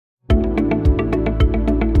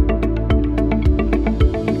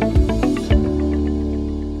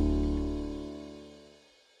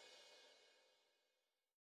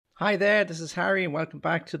Hi there, this is Harry, and welcome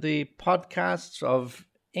back to the podcast of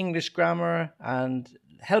English grammar and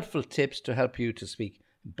helpful tips to help you to speak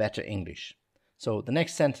better English. So the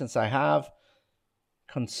next sentence I have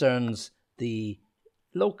concerns the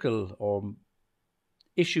local or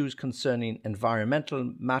issues concerning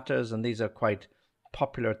environmental matters, and these are quite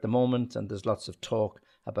popular at the moment, and there's lots of talk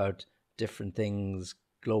about different things,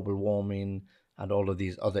 global warming, and all of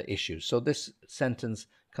these other issues. So this sentence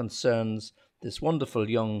concerns this wonderful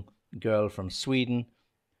young girl from Sweden,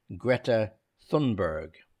 Greta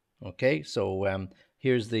Thunberg. Okay, so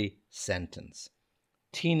here's the sentence.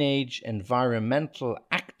 Teenage environmental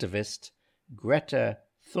activist Greta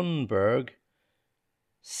Thunberg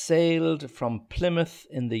sailed from Plymouth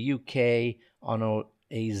in the UK on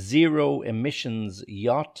a zero-emissions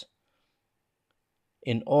yacht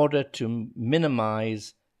in order to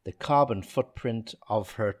minimize the carbon footprint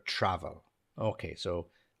of her travel. Okay, so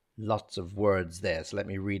lots of words there, so let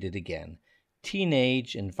me read it again.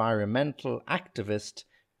 Teenage environmental activist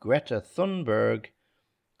Greta Thunberg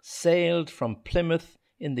sailed from Plymouth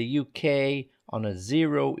in the UK on a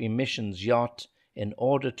zero-emissions yacht in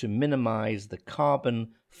order to minimize the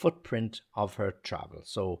carbon footprint of her travel.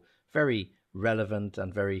 So very relevant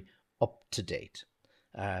and very up-to-date.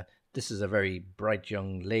 This is a very bright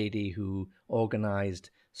young lady who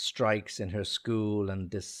organized strikes in her school, and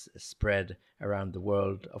this spread around the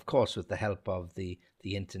world, of course, with the help of the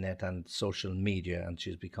internet and social media, and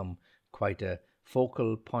she's become quite a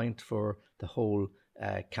focal point for the whole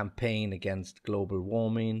campaign against global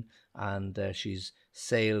warming, and she's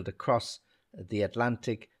sailed across the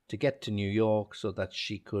Atlantic to get to New York so that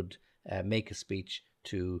she could make a speech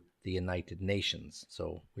to the United Nations.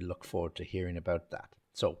 So we look forward to hearing about that.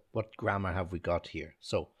 So what grammar have we got here?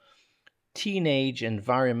 So teenage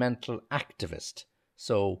environmental activist.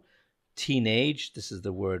 So teenage, this is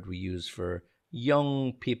the word we use for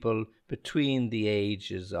young people between the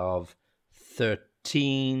ages of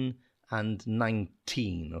 13 and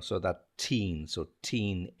 19, so that teen, so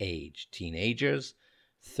teenage, teenagers,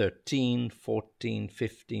 13, 14,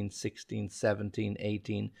 15, 16, 17,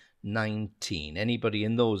 18, 19. Anybody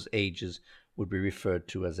in those ages would be referred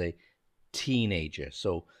to as a teenager.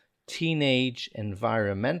 So teenage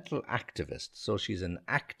environmental activist. So she's an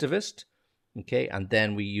activist, okay, and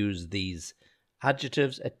then we use these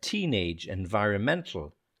adjectives, a teenage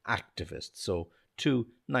environmental activist. So two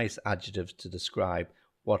nice adjectives to describe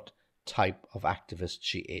what type of activist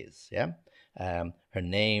she is. Yeah, her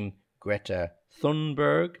name Greta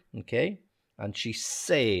Thunberg. Okay, and she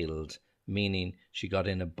sailed, meaning she got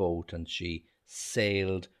in a boat and she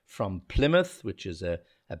sailed from Plymouth, which is a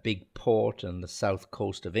big port on the south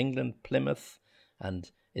coast of England, Plymouth,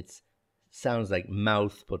 and it sounds like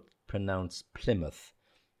mouth but pronounced Plymouth,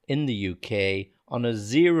 in the UK on a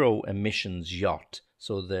zero emissions yacht.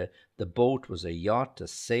 So the boat was a yacht, a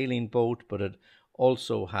sailing boat, but it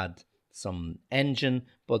also had some engine,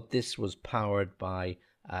 but this was powered by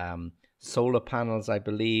solar panels, I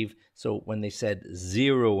believe. So when they said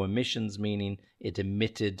zero emissions, meaning it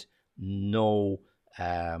emitted no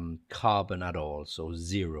carbon at all, so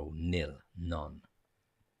zero, nil, none.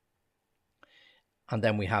 And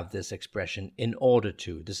then we have this expression, in order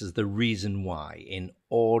to. This is the reason why. In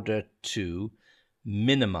order to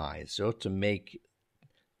minimize, so to make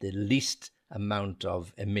the least amount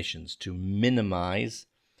of emissions, to minimize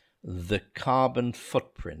the carbon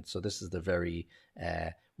footprint. So this is the very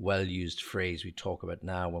well-used phrase we talk about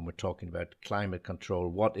now when we're talking about climate control.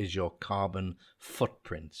 What is your carbon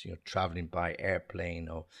footprint? You know, traveling by airplane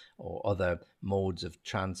or other modes of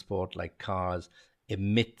transport like cars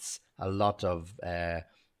emits a lot of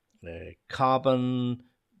carbon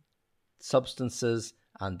substances,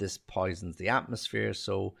 and this poisons the atmosphere.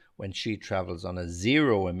 So when she travels on a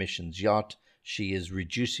zero emissions yacht, she is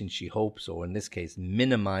reducing, she hopes, or in this case,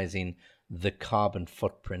 minimizing the carbon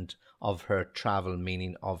footprint of her travel,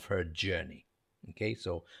 meaning of her journey. Okay,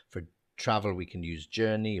 so for travel, we can use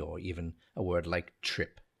journey or even a word like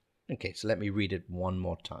trip. Okay, so let me read it one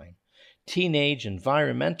more time. Teenage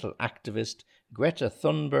environmental activist Greta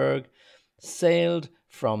Thunberg sailed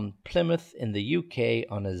from Plymouth in the UK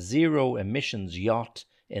on a zero emissions yacht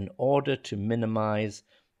in order to minimize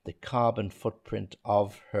the carbon footprint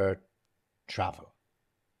of her travel.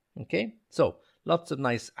 Okay, so lots of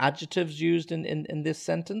nice adjectives used in this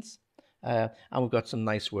sentence, and we've got some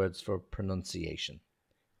nice words for pronunciation.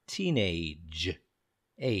 Teenage,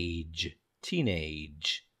 age,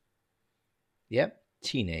 teenage. Yep,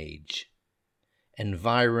 teenage.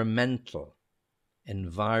 Environmental,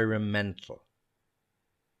 environmental.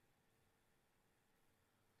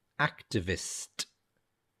 Activist,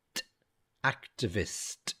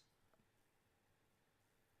 activist.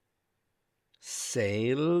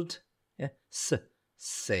 sailed, yeah,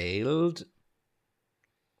 sailed.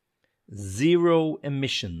 Zero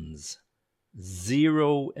emissions,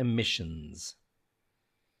 zero emissions.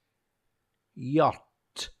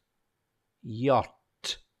 Yacht,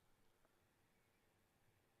 yacht.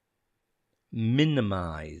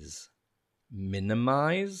 Minimize,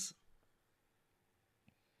 minimize.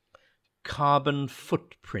 Carbon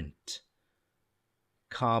footprint,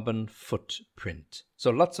 carbon footprint.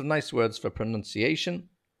 So lots of nice words for pronunciation.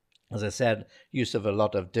 As I said, use of a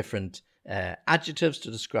lot of different adjectives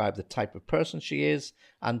to describe the type of person she is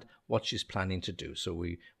and what she's planning to do. So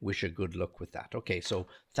we wish her good luck with that. Okay, so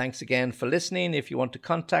thanks again for listening. If you want to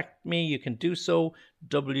contact me, you can do so.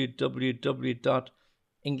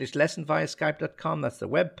 www.englishlessonviaskype.com. That's the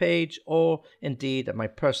web page, or indeed at my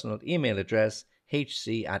personal email address,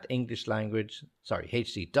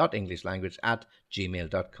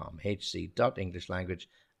 hc.englishlanguage@gmail.com.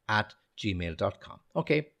 hc.englishlanguage@gmail.com.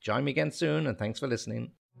 Okay, join me again soon, and thanks for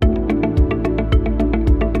listening.